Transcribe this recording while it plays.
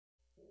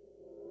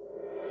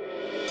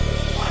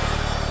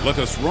Let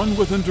us run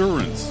with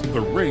endurance the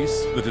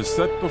race that is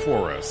set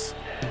before us,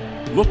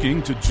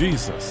 looking to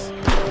Jesus,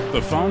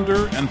 the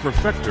founder and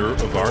perfecter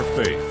of our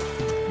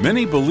faith.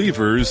 Many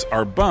believers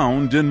are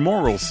bound in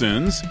moral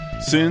sins,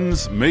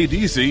 sins made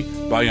easy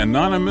by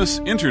anonymous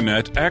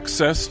internet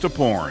access to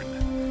porn.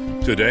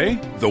 Today,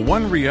 the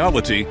one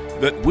reality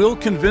that will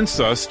convince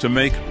us to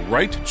make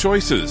right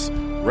choices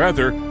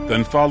rather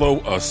than follow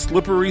a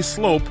slippery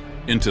slope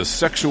into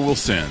sexual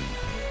sin.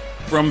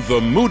 From the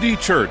Moody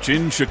Church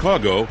in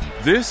Chicago,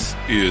 this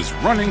is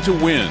Running to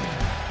Win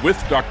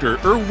with Dr.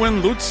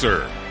 Erwin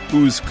Lutzer,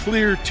 whose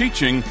clear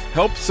teaching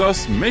helps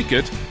us make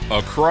it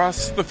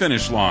across the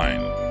finish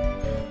line.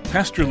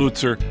 Pastor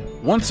Lutzer,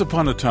 once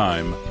upon a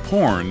time,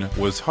 porn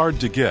was hard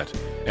to get,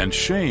 and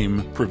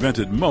shame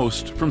prevented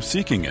most from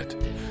seeking it.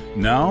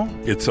 Now,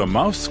 it's a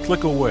mouse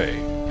click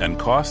away and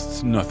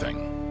costs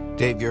nothing.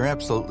 Dave, you're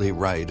absolutely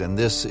right, and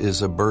this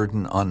is a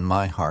burden on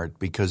my heart,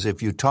 because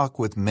if you talk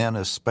with men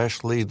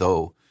especially,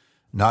 though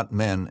not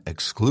men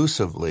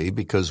exclusively,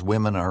 because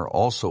women are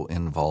also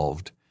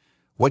involved,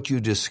 what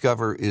you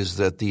discover is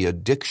that the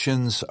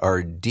addictions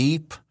are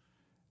deep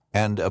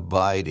and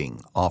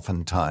abiding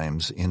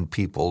oftentimes in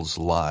people's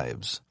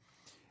lives.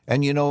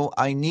 And you know,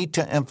 I need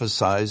to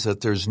emphasize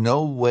that there's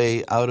no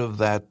way out of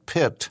that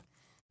pit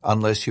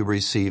unless you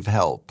receive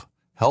help.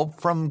 Help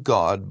from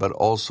God, but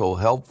also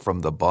help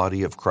from the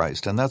body of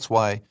Christ. And that's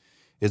why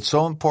it's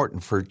so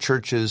important for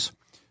churches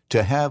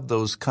to have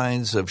those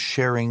kinds of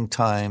sharing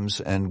times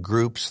and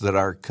groups that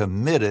are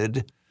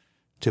committed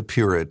to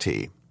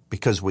purity,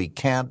 because we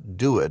can't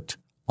do it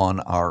on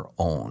our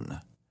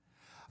own.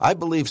 I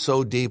believe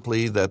so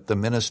deeply that the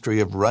ministry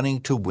of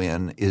Running to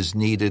Win is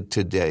needed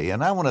today,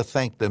 and I want to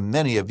thank the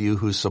many of you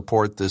who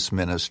support this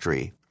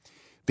ministry.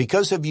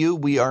 Because of you,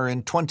 we are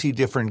in 20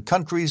 different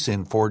countries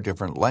in 4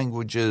 different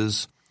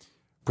languages,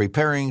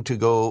 preparing to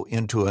go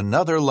into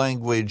another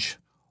language,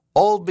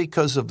 all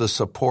because of the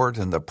support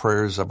and the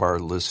prayers of our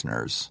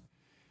listeners.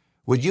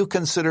 Would you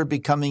consider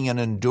becoming an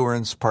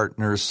endurance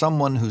partner,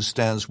 someone who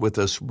stands with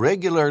us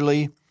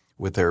regularly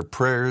with their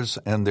prayers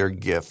and their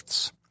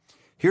gifts?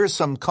 Here's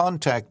some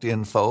contact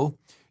info.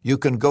 You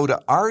can go to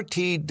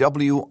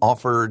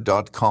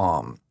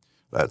rtwoffer.com.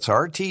 That's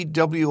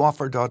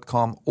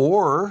rtwoffer.com,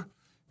 or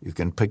you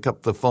can pick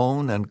up the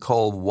phone and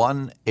call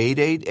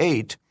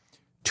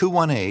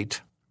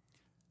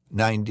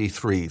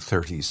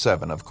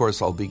 1-888-218-9337. Of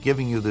course, I'll be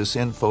giving you this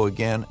info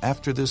again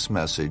after this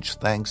message.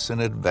 Thanks in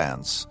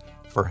advance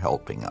for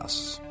helping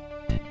us.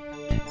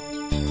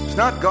 It's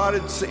not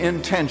God's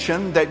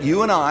intention that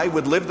you and I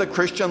would live the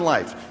Christian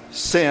life.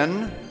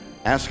 Sin,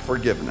 ask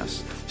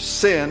forgiveness.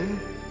 Sin,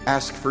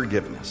 ask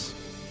forgiveness.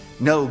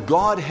 No,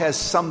 God has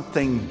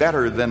something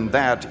better than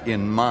that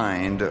in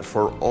mind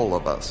for all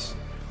of us.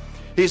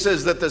 He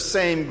says that the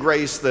same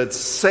grace that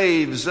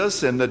saves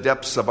us in the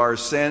depths of our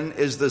sin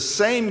is the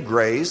same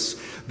grace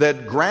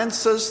that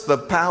grants us the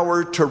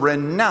power to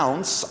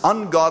renounce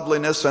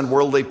ungodliness and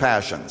worldly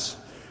passions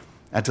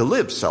and to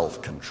live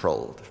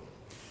self-controlled.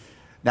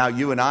 Now,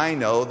 you and I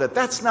know that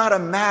that's not a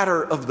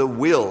matter of the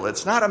will.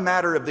 It's not a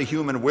matter of the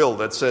human will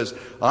that says,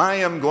 I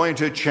am going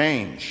to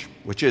change,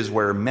 which is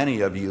where many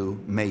of you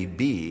may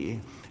be,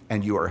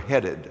 and you are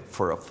headed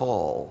for a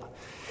fall.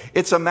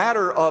 It's a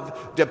matter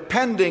of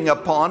depending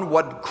upon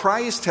what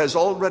Christ has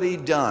already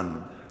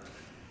done.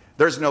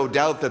 There's no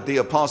doubt that the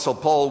Apostle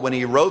Paul, when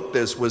he wrote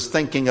this, was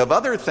thinking of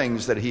other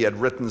things that he had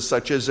written,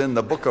 such as in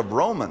the book of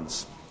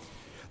Romans,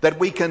 that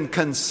we can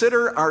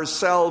consider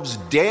ourselves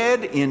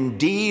dead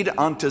indeed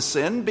unto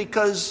sin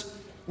because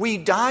we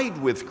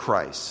died with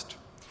Christ.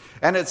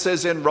 And it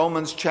says in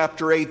Romans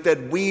chapter 8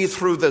 that we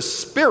through the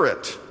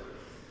Spirit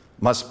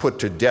must put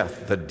to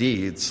death the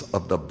deeds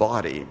of the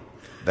body,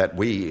 that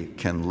we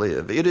can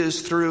live. It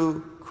is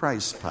through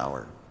Christ's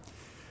power.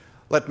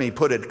 Let me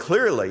put it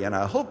clearly, and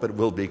I hope it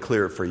will be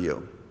clear for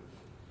you.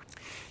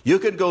 You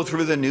could go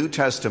through the New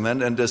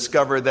Testament and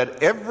discover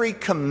that every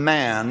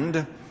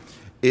command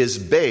is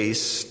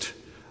based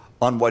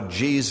on what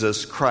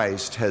Jesus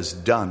Christ has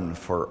done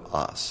for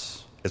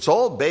us. It's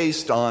all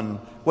based on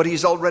what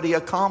he's already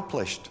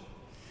accomplished.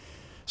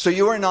 So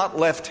you are not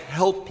left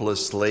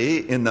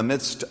helplessly in the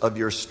midst of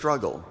your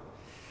struggle.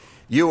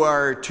 You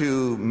are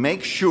to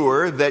make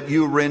sure that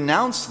you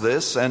renounce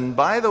this. And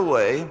by the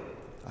way,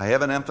 I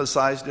haven't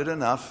emphasized it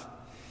enough.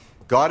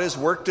 God has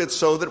worked it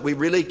so that we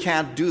really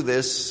can't do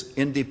this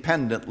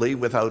independently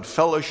without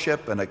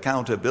fellowship and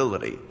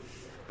accountability.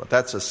 But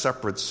that's a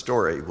separate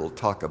story we'll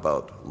talk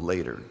about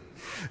later.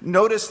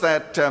 Notice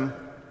that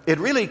it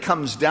really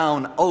comes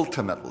down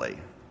ultimately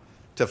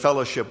to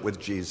fellowship with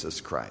Jesus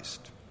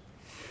Christ.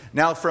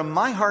 Now, from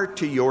my heart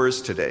to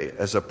yours today,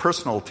 as a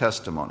personal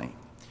testimony,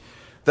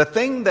 the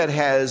thing that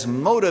has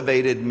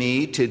motivated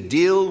me to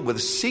deal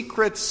with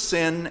secret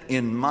sin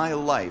in my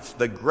life,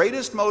 the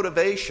greatest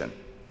motivation,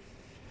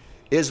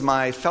 is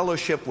my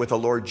fellowship with the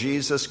Lord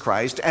Jesus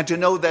Christ, and to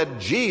know that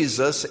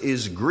Jesus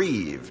is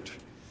grieved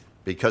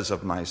because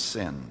of my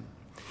sin.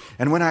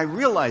 And when I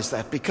realize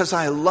that, because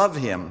I love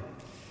him,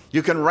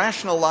 You can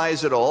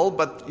rationalize it all,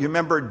 but you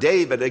remember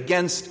David,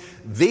 against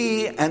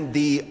thee and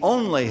thee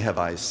only have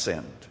I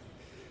sinned.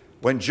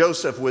 When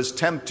Joseph was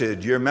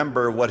tempted, you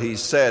remember what he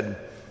said,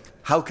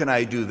 how can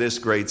I do this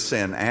great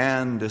sin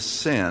and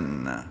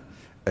sin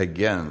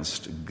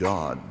against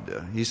God?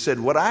 He said,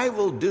 what I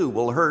will do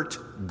will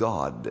hurt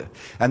God.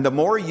 And the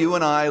more you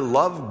and I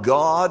love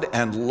God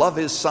and love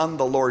his Son,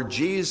 the Lord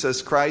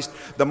Jesus Christ,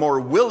 the more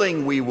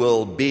willing we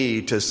will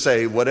be to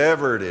say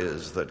whatever it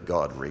is that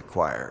God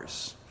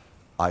requires,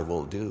 I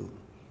will do.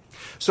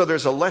 So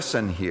there's a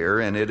lesson here,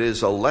 and it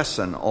is a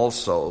lesson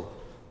also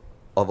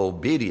of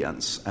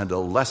obedience and a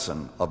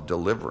lesson of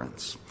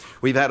deliverance.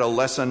 We've had a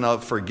lesson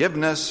of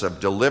forgiveness, of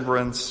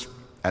deliverance,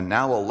 and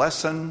now a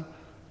lesson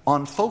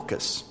on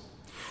focus.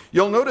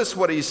 You'll notice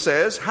what he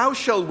says, how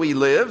shall we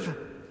live?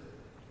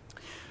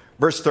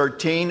 Verse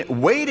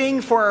 13,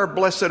 waiting for our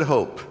blessed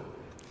hope,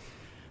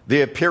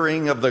 the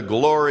appearing of the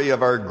glory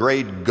of our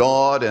great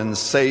God and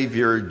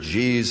Savior,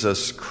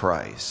 Jesus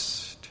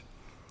Christ.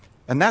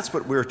 And that's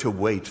what we're to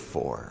wait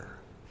for.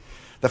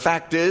 The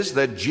fact is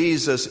that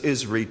Jesus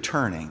is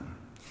returning.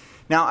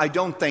 Now, I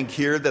don't think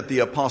here that the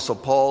Apostle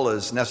Paul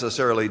is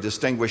necessarily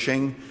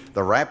distinguishing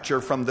the rapture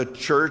from the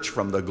church,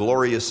 from the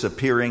glorious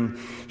appearing.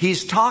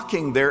 He's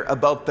talking there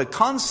about the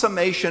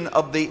consummation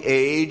of the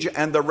age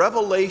and the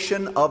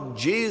revelation of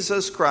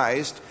Jesus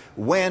Christ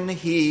when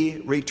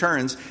he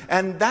returns.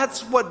 And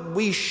that's what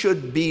we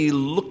should be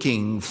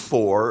looking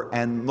for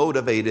and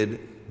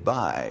motivated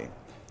by.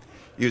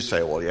 You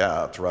say, well,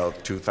 yeah,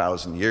 throughout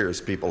 2,000 years,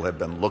 people have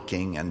been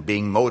looking and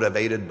being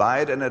motivated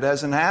by it, and it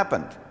hasn't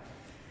happened.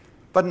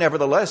 But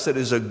nevertheless, it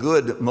is a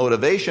good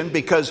motivation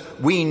because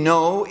we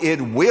know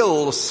it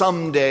will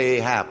someday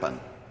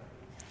happen.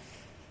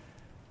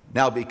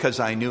 Now, because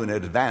I knew in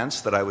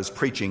advance that I was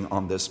preaching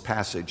on this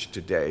passage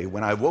today,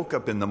 when I woke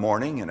up in the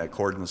morning in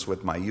accordance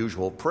with my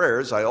usual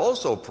prayers, I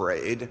also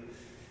prayed,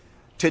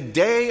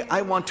 today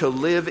I want to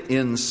live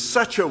in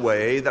such a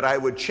way that I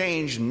would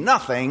change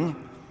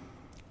nothing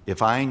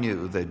if I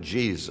knew that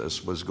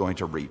Jesus was going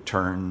to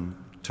return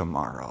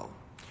tomorrow.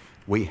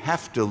 We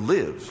have to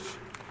live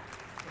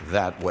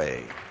that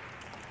way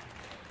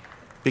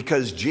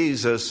because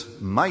Jesus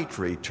might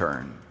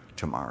return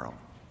tomorrow.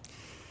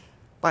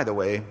 By the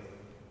way,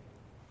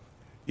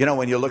 you know,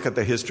 when you look at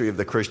the history of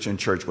the Christian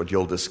church, what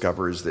you'll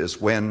discover is this.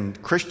 When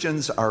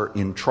Christians are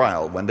in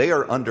trial, when they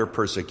are under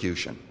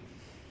persecution,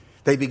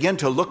 they begin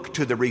to look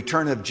to the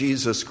return of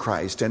Jesus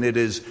Christ, and it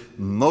is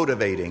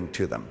motivating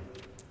to them.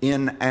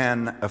 In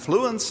an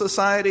affluent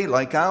society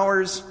like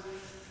ours,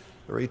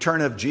 the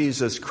return of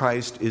Jesus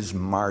Christ is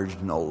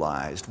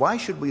marginalized. Why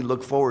should we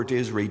look forward to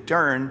his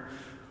return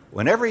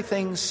when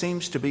everything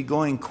seems to be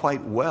going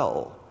quite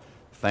well?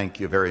 Thank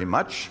you very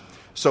much.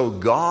 So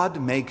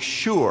God makes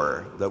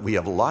sure that we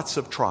have lots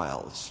of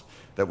trials,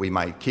 that we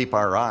might keep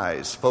our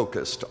eyes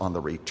focused on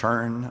the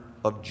return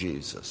of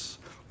Jesus.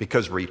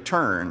 Because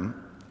return,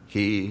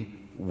 he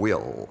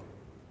will.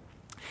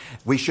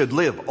 We should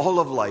live all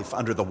of life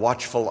under the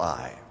watchful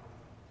eye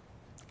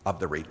of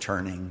the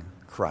returning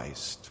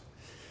Christ.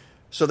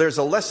 So there's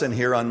a lesson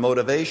here on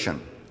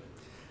motivation,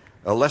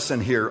 a lesson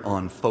here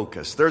on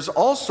focus. There's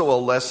also a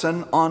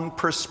lesson on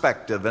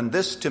perspective, and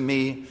this to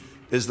me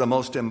is the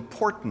most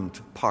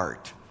important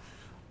part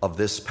of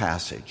this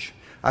passage.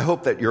 I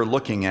hope that you're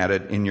looking at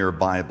it in your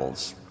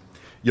Bibles.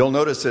 You'll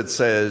notice it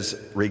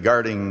says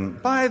regarding,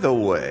 by the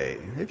way,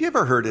 have you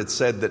ever heard it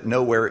said that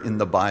nowhere in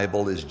the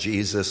Bible is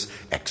Jesus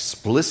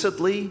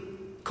explicitly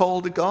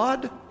called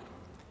God?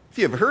 If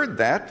you've heard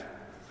that,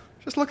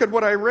 just look at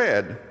what I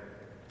read.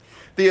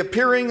 The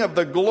appearing of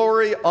the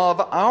glory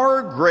of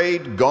our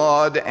great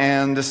God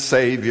and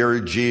Savior,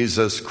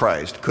 Jesus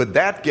Christ. Could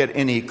that get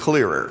any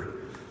clearer?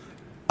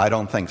 I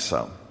don't think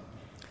so.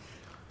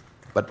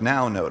 But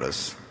now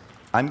notice,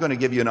 I'm going to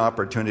give you an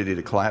opportunity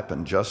to clap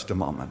in just a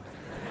moment.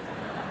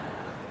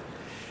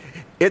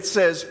 It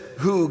says,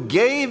 who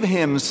gave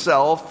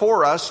himself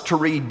for us to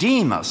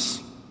redeem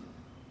us.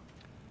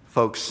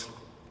 Folks,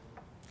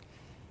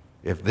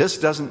 if this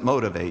doesn't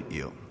motivate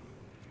you,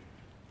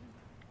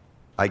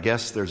 I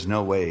guess there's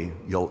no way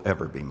you'll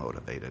ever be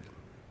motivated.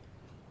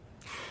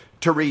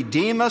 To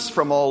redeem us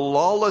from all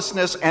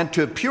lawlessness and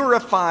to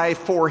purify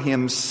for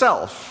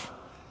himself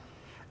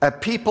a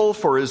people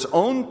for his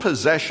own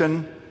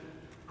possession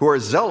who are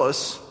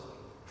zealous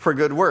for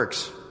good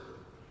works.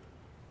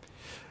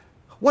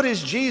 What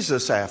is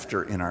Jesus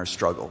after in our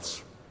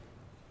struggles?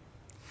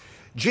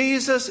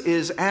 Jesus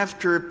is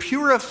after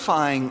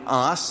purifying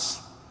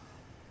us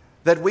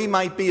that we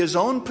might be his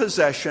own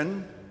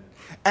possession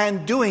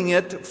and doing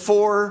it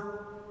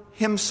for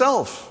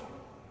himself.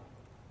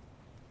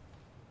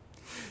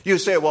 You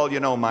say, well,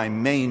 you know, my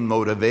main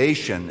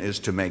motivation is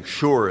to make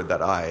sure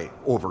that I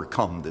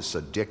overcome this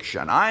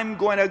addiction. I'm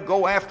going to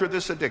go after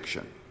this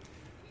addiction.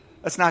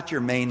 That's not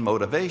your main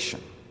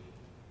motivation.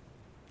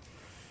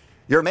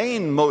 Your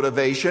main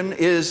motivation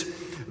is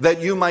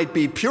that you might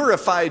be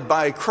purified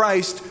by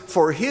Christ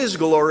for his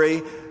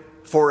glory,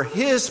 for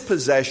his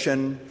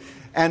possession,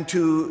 and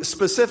to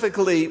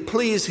specifically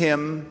please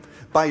him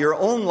by your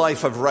own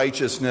life of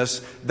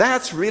righteousness,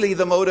 that's really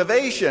the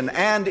motivation.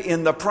 And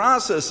in the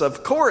process,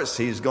 of course,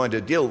 he's going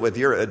to deal with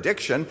your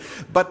addiction.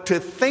 But to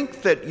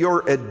think that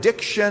your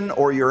addiction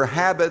or your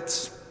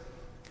habits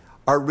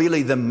are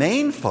really the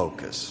main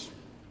focus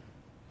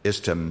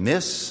is to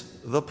miss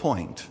the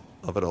point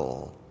of it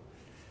all.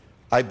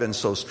 I've been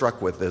so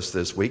struck with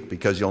this week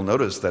because you'll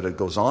notice that it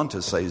goes on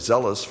to say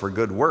zealous for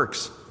good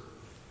works.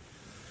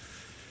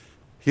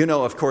 You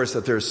know, of course,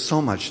 that there's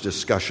so much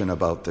discussion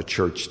about the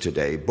church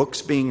today.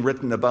 Books being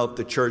written about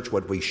the church,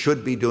 what we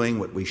should be doing,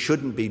 what we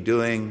shouldn't be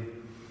doing.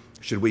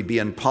 Should we be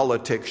in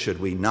politics? Should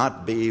we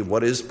not be?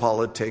 What is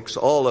politics?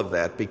 All of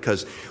that,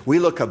 because we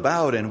look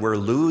about and we're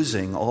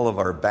losing all of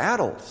our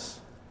battles.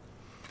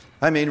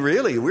 I mean,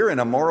 really, we're in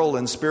a moral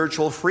and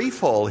spiritual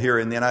freefall here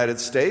in the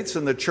United States,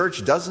 and the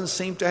church doesn't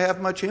seem to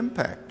have much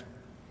impact.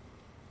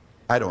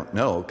 I don't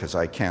know, because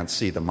I can't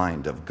see the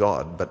mind of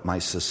God, but my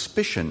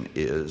suspicion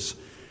is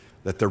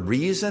that the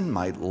reason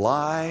might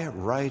lie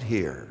right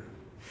here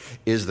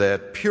is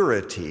that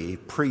purity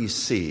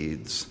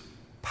precedes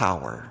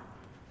power.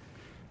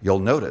 You'll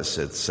notice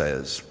it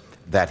says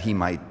that he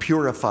might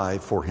purify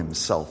for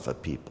himself a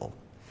people.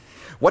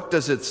 What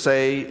does it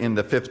say in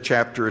the 5th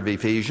chapter of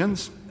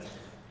Ephesians?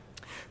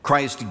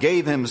 Christ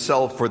gave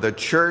himself for the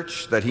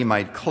church that he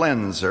might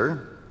cleanse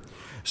her,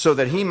 so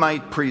that he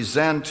might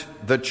present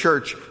the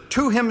church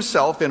to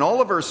himself in all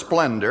of her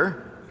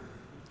splendor.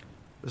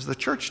 Does the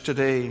church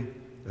today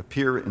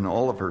appear in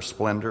all of her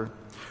splendor?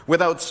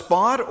 Without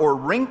spot or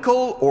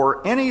wrinkle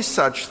or any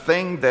such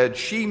thing, that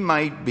she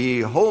might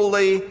be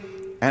holy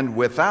and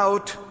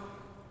without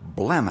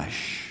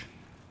blemish.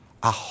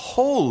 A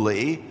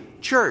holy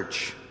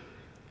church.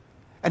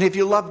 And if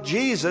you love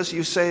Jesus,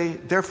 you say,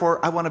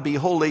 therefore, I want to be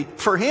holy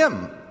for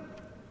him. And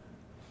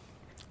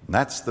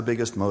that's the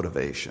biggest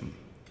motivation.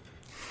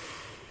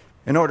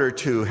 In order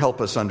to help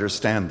us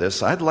understand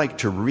this, I'd like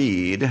to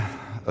read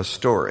a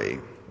story.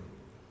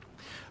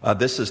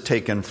 This is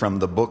taken from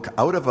the book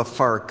Out of a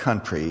Far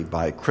Country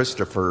by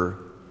Christopher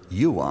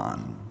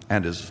Yuan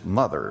and his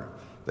mother.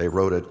 They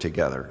wrote it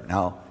together.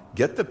 Now,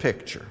 get the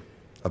picture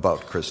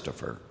about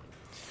Christopher.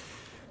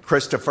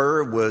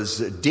 Christopher was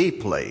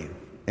deeply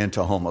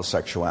into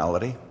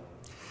homosexuality,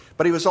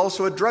 but he was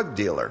also a drug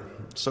dealer,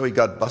 so he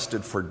got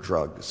busted for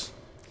drugs.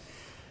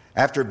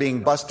 After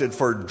being busted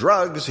for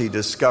drugs, he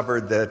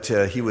discovered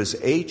that he was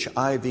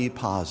HIV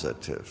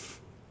positive.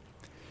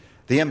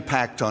 The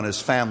impact on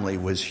his family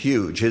was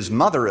huge. His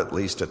mother, at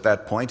least at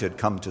that point, had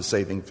come to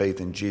saving faith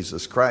in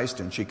Jesus Christ,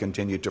 and she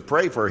continued to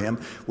pray for him,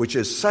 which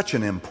is such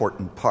an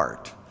important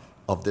part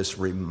of this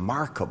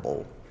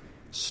remarkable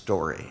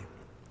story.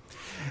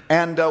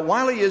 And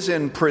while he is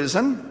in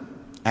prison,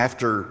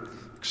 after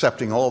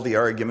accepting all the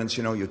arguments,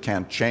 you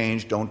can't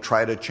change, don't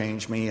try to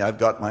change me, I've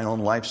got my own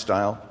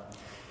lifestyle,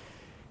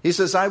 he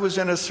says, I was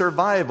in a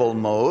survival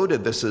mode,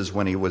 this is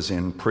when he was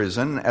in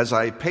prison, as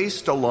I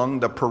paced along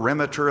the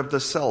perimeter of the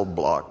cell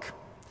block,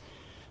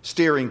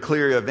 steering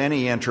clear of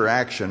any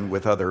interaction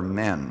with other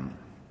men.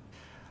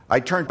 I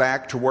turned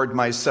back toward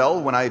my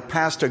cell when I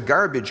passed a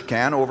garbage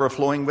can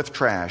overflowing with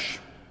trash.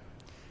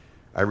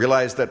 I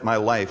realized that my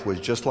life was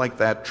just like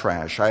that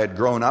trash. I had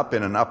grown up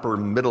in an upper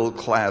middle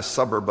class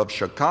suburb of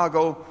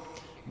Chicago.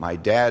 My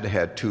dad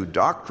had 2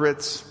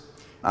 doctorates.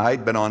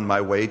 I'd been on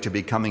my way to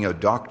becoming a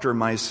doctor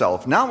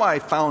myself. Now I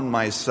found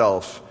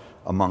myself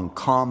among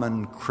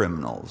common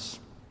criminals.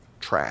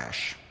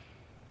 Trash.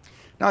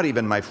 Not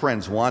even my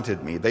friends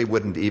wanted me. They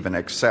wouldn't even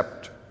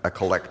accept a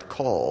collect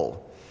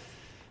call.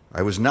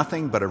 I was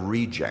nothing but a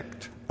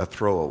reject, a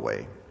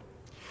throwaway.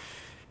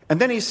 And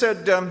then he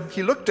said,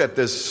 he looked at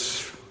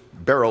this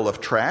barrel of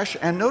trash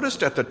and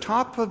noticed at the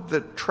top of the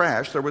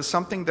trash there was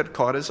something that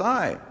caught his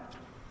eye.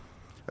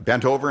 I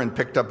bent over and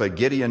picked up a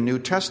Gideon New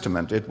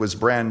Testament. It was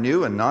brand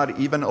new and not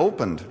even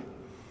opened.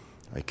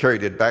 I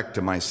carried it back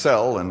to my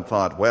cell and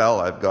thought, well,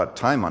 I've got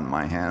time on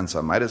my hands.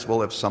 I might as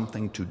well have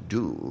something to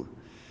do.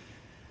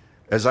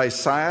 As I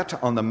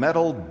sat on the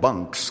metal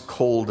bunk's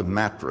cold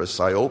mattress,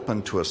 I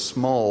opened the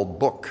small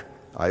book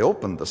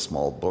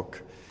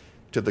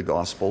to the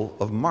Gospel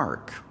of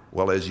Mark.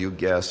 Well, as you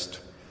guessed,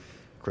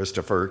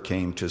 Christopher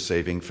came to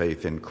saving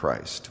faith in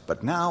Christ.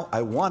 But now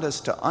I want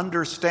us to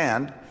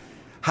understand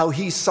how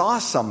he saw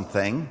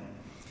something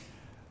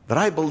that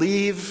I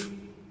believe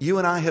you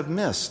and I have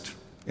missed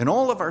in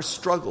all of our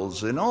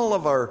struggles, in all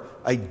of our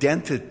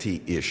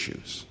identity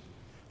issues.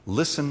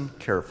 Listen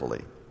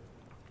carefully.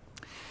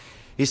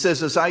 He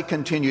says, as I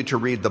continue to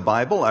read the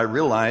Bible, I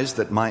realized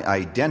that my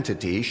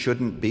identity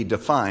shouldn't be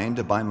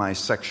defined by my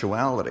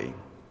sexuality.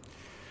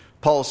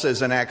 Paul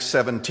says in Acts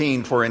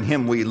 17, for in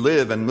him we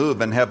live and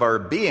move and have our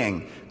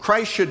being.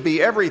 Christ should be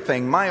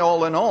everything, my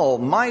all in all.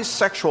 My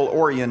sexual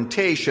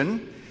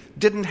orientation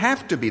didn't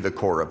have to be the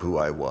core of who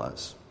I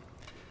was.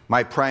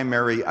 My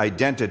primary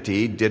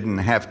identity didn't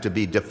have to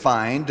be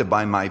defined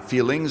by my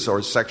feelings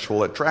or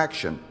sexual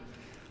attraction.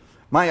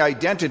 My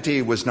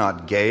identity was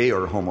not gay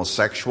or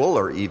homosexual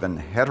or even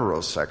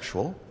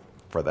heterosexual,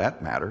 for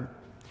that matter.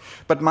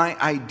 But my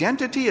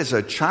identity as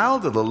a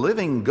child of the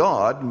living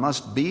God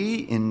must be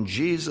in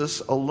Jesus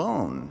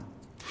alone.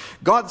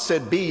 God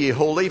said, "Be ye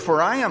holy,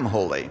 for I am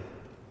holy."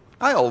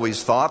 I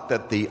always thought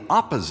that the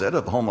opposite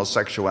of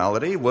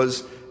homosexuality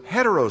was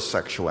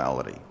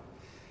heterosexuality.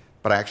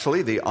 But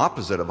actually, the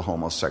opposite of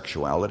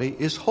homosexuality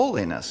is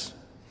holiness.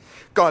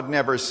 God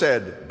never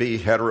said, "Be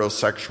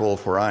heterosexual,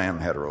 for I am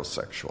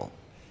heterosexual."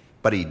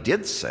 But he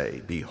did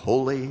say, "Be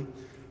holy,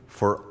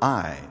 for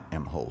I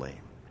am holy."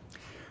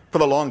 For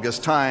the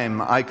longest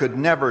time, I could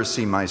never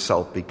see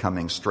myself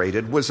becoming straight.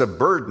 It was a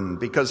burden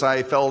because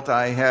I felt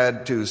I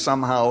had to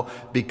somehow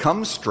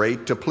become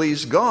straight to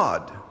please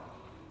God.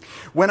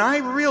 When I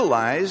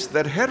realized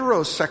that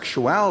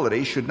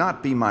heterosexuality should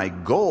not be my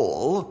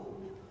goal,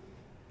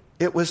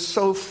 it was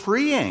so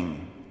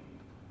freeing.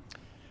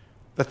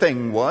 The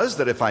thing was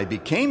that if I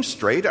became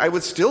straight, I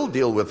would still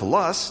deal with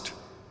lust.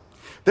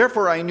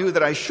 Therefore, I knew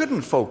that I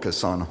shouldn't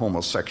focus on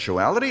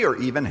homosexuality or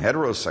even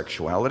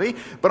heterosexuality,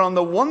 but on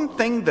the one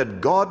thing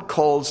that God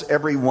calls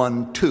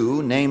everyone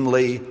to,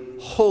 namely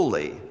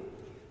holy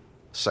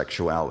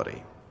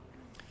sexuality.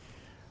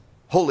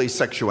 Holy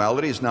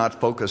sexuality is not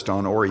focused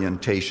on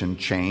orientation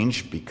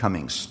change,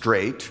 becoming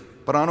straight,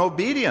 but on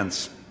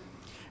obedience.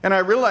 And I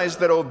realized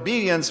that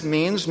obedience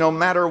means no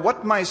matter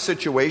what my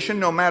situation,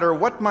 no matter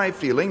what my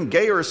feeling,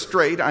 gay or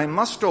straight, I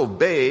must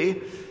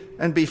obey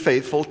and be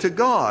faithful to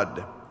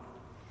God.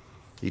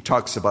 He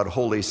talks about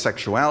holy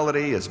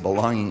sexuality as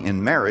belonging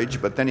in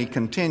marriage, but then he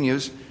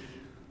continues,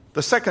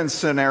 the second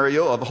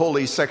scenario of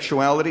holy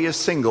sexuality is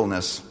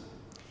singleness.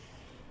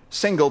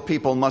 Single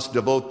people must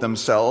devote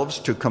themselves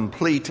to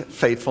complete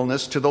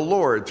faithfulness to the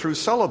Lord through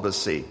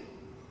celibacy.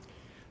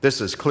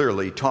 This is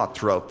clearly taught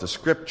throughout the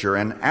Scripture,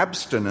 and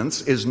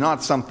abstinence is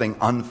not something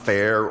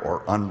unfair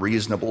or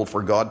unreasonable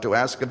for God to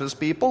ask of his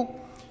people.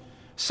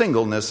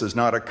 Singleness is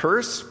not a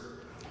curse.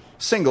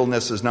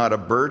 Singleness is not a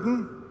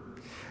burden.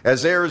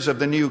 As heirs of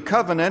the new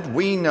covenant,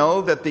 we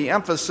know that the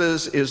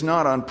emphasis is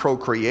not on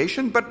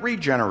procreation, but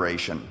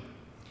regeneration.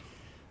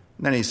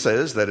 Then he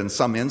says that in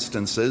some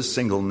instances,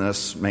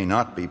 singleness may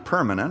not be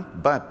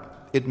permanent,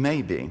 but it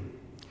may be.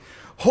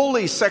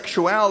 Holy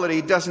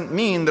sexuality doesn't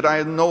mean that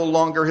I no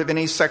longer have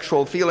any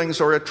sexual feelings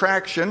or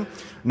attraction,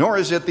 nor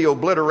is it the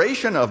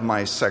obliteration of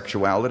my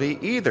sexuality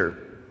either.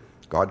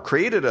 God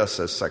created us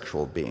as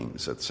sexual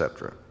beings,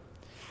 etc.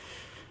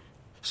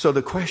 So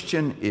the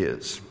question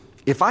is,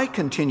 if I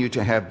continue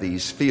to have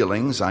these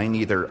feelings I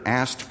neither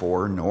asked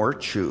for nor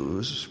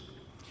choose,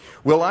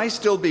 will I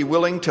still be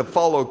willing to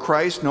follow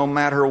Christ no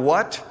matter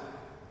what?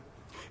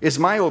 Is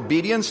my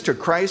obedience to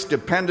Christ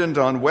dependent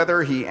on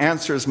whether he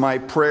answers my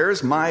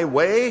prayers my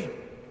way?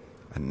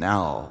 And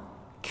now,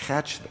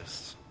 catch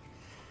this.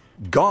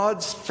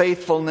 God's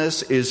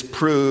faithfulness is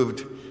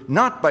proved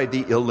not by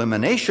the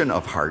elimination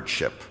of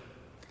hardship,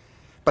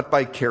 but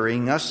by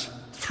carrying us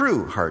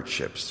through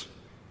hardships.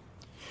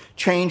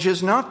 Change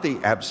is not the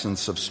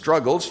absence of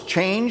struggles.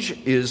 Change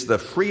is the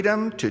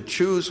freedom to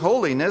choose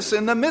holiness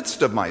in the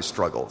midst of my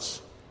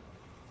struggles.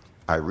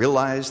 I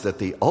realized that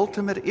the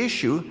ultimate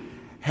issue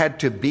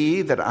had to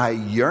be that I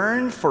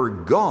yearn for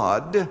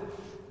God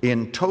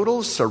in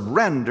total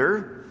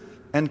surrender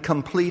and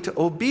complete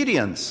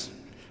obedience.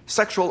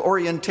 Sexual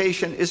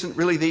orientation isn't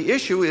really the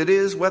issue. It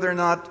is whether or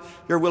not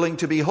you're willing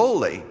to be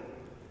holy,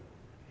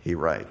 he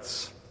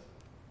writes.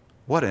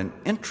 What an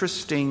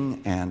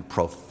interesting and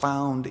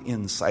profound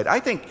insight. I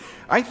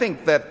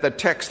think that the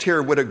text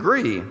here would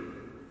agree.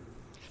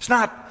 It's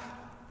not,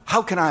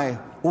 how can I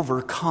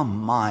overcome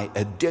my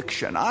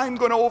addiction? I'm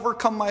going to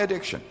overcome my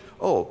addiction.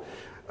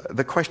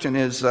 The question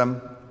is,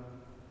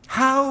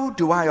 how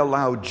do I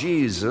allow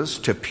Jesus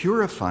to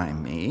purify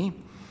me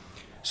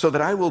so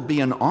that I will be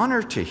an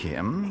honor to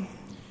him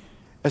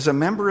as a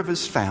member of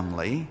his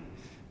family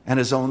and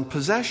his own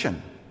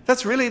possession?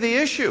 That's really the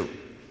issue.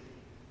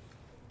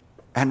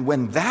 And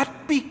when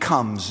that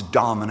becomes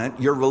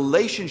dominant, your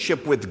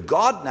relationship with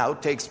God now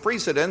takes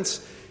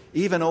precedence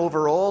even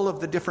over all of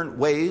the different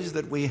ways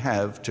that we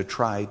have to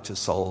try to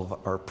solve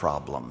our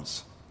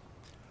problems.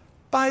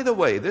 By the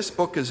way, this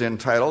book is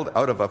entitled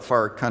Out of a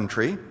Far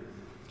Country,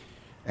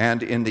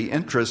 and in the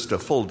interest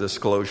of full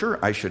disclosure,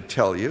 I should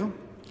tell you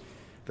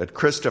that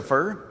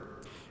Christopher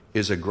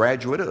is a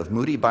graduate of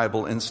Moody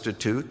Bible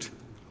Institute.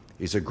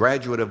 He's a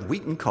graduate of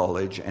Wheaton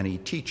College, and he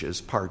teaches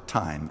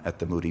part-time at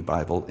the Moody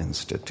Bible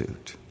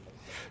Institute.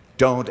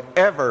 Don't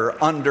ever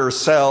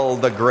undersell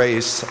the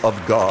grace of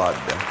God.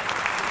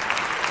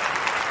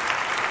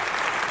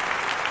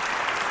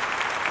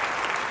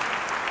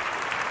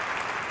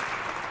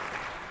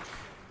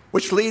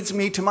 Which leads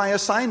me to my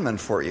assignment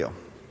for you.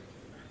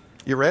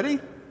 You ready?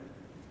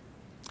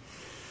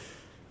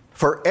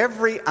 For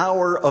every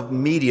hour of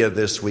media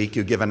this week,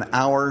 you give an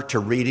hour to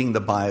reading the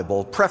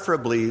Bible,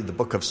 preferably the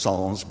book of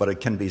Psalms, but it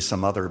can be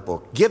some other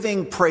book,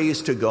 giving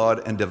praise to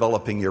God and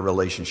developing your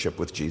relationship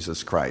with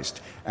Jesus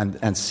Christ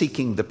and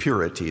seeking the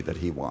purity that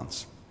he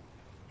wants.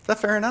 Is that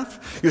fair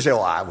enough? You say,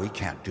 we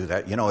can't do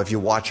that. If you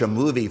watch a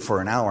movie for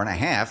an hour and a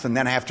half and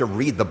then have to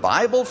read the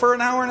Bible for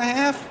an hour and a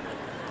half?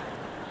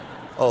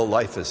 Oh,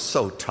 life is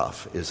so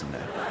tough, isn't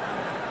it?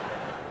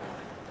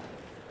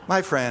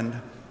 My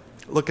friend,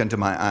 look into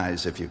my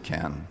eyes if you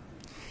can.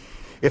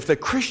 If the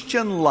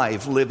Christian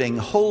life, living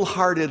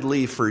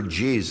wholeheartedly for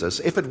Jesus,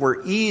 if it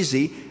were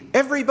easy,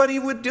 everybody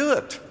would do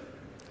it.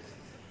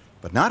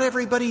 But not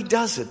everybody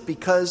does it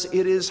because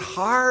it is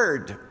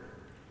hard.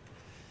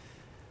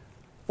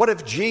 What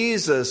if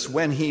Jesus,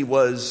 when he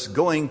was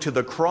going to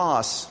the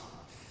cross,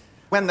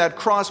 when that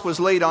cross was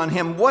laid on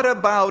him, what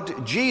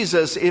about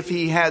Jesus if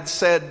he had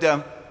said,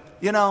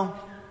 this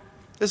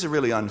is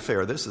really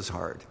unfair, this is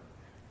hard.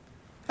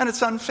 And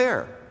it's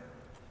unfair.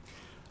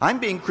 I'm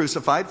being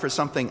crucified for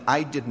something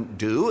I didn't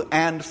do,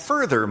 and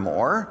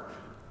furthermore,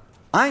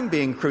 I'm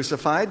being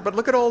crucified, but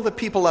look at all the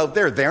people out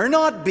there. They're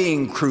not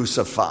being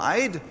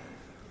crucified.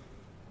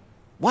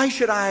 Why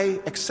should I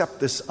accept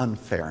this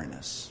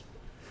unfairness?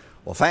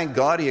 Well, thank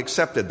God he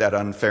accepted that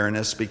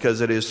unfairness,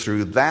 because it is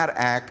through that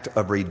act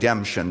of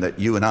redemption that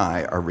you and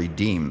I are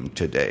redeemed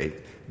today.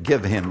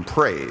 Give him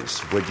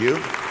praise, would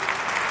you?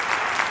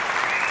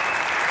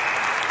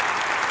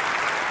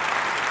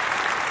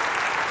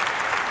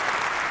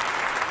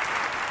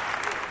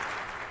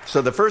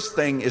 So the first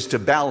thing is to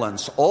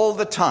balance all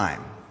the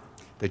time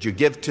that you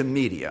give to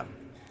media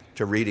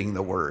to reading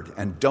the Word.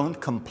 And don't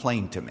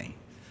complain to me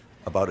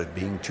about it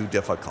being too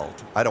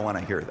difficult. I don't want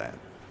to hear that.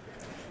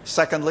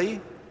 Secondly,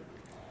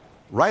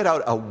 write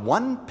out a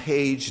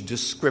one-page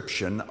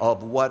description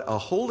of what a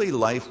holy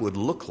life would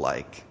look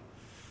like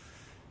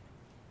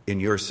in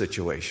your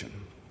situation.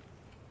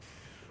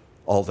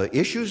 All the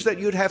issues that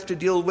you'd have to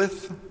deal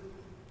with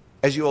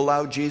as you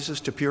allow Jesus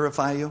to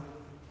purify you.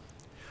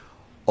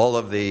 All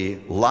of the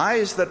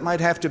lies that might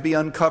have to be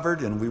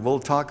uncovered, and we will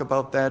talk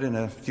about that in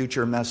a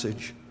future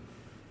message.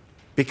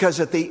 Because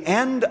at the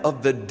end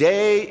of the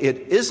day,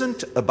 it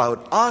isn't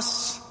about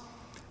us,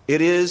 it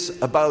is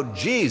about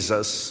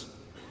Jesus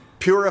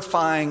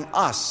purifying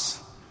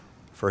us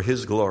for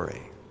his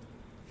glory.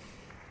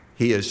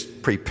 He is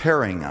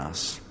preparing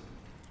us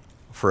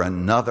for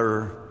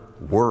another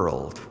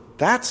world.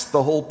 That's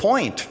the whole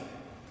point.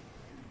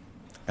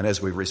 And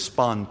as we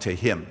respond to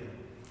him,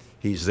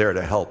 he's there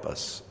to help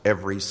us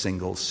every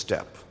single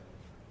step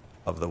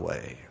of the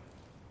way.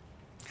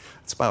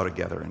 Let's bow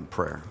together in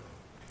prayer.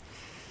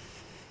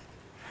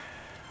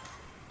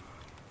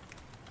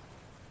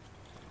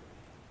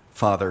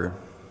 Father,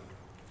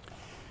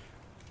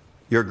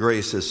 your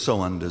grace is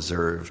so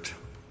undeserved.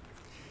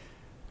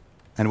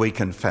 And we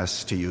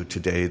confess to you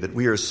today that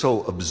we are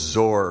so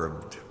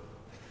absorbed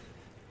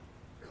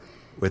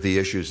with the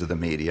issues of the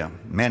media,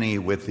 many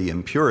with the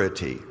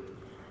impurity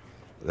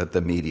that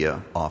the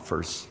media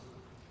offers.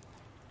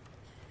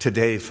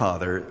 Today,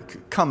 Father,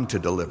 come to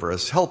deliver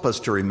us. Help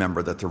us to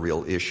remember that the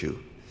real issue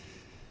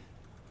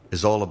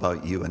is all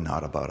about you and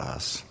not about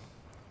us.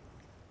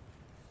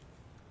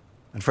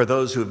 And for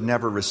those who have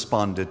never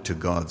responded to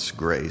God's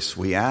grace,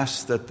 we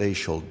ask that they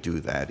shall do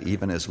that,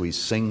 even as we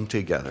sing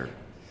together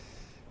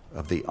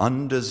of the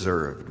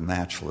undeserved,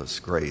 matchless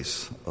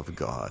grace of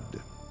God.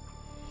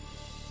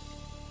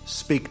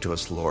 Speak to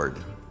us, Lord.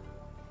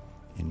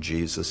 In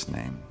Jesus'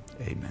 name,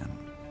 amen.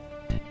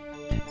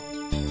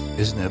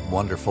 Isn't it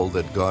wonderful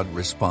that God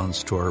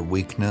responds to our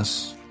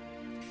weakness?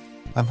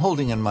 I'm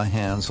holding in my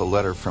hands a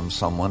letter from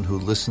someone who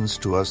listens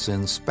to us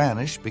in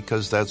Spanish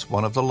because that's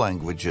one of the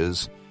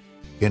languages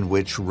in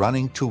which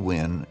Running to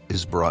Win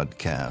is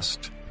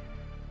broadcast.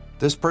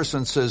 This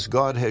person says,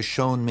 God has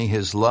shown me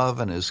his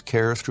love and his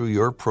care through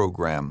your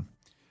program.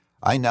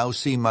 I now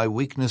see my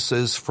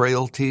weaknesses,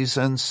 frailties,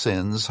 and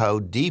sins, how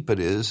deep it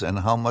is, and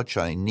how much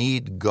I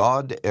need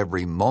God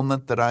every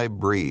moment that I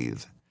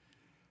breathe.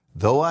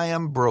 Though I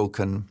am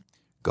broken,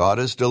 God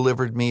has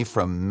delivered me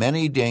from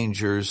many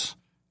dangers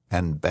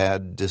and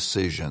bad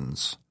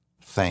decisions.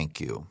 Thank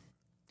you.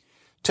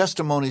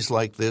 Testimonies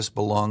like this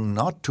belong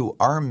not to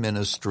our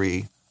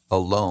ministry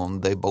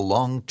alone. They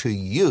belong to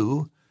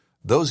you,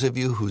 those of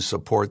you who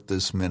support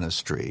this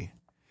ministry.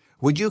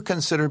 Would you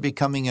consider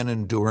becoming an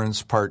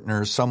endurance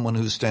partner, someone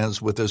who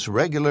stands with us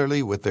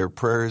regularly with their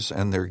prayers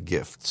and their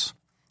gifts?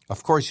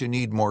 Of course, you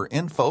need more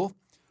info.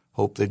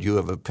 Hope that you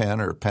have a pen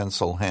or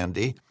pencil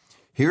handy.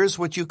 Here's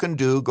what you can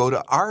do. Go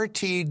to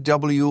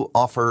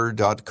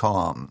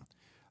rtwoffer.com.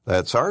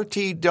 That's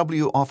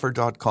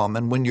rtwoffer.com,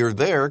 and when you're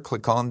there,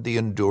 click on the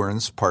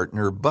Endurance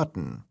Partner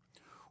button.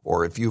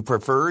 Or if you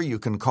prefer, you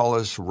can call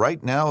us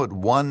right now at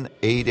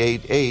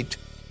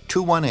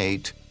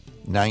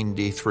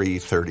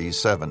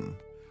 1-888-218-9337.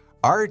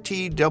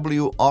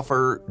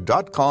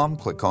 rtwoffer.com,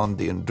 click on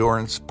the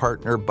Endurance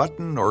Partner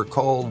button, or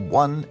call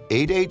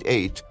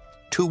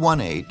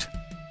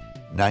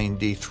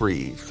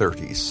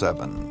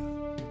 1-888-218-9337.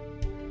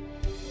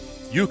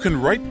 You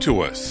can write to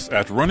us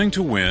at Running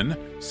to Win,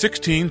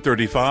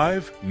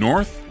 1635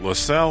 North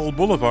LaSalle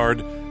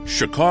Boulevard,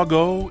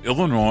 Chicago,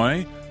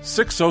 Illinois,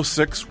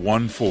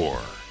 60614.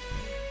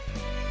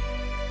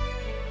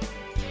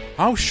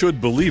 How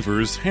should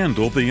believers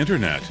handle the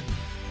Internet?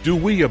 Do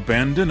we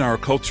abandon our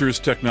culture's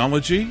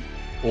technology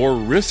or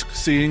risk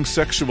seeing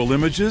sexual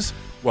images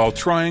while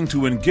trying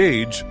to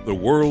engage the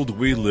world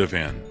we live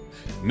in?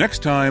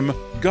 Next time,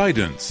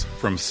 guidance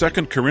from 2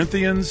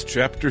 Corinthians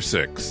chapter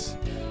 6.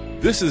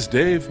 This is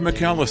Dave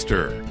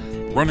McAllister.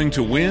 Running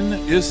to Win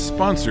is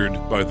sponsored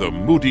by the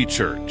Moody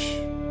Church.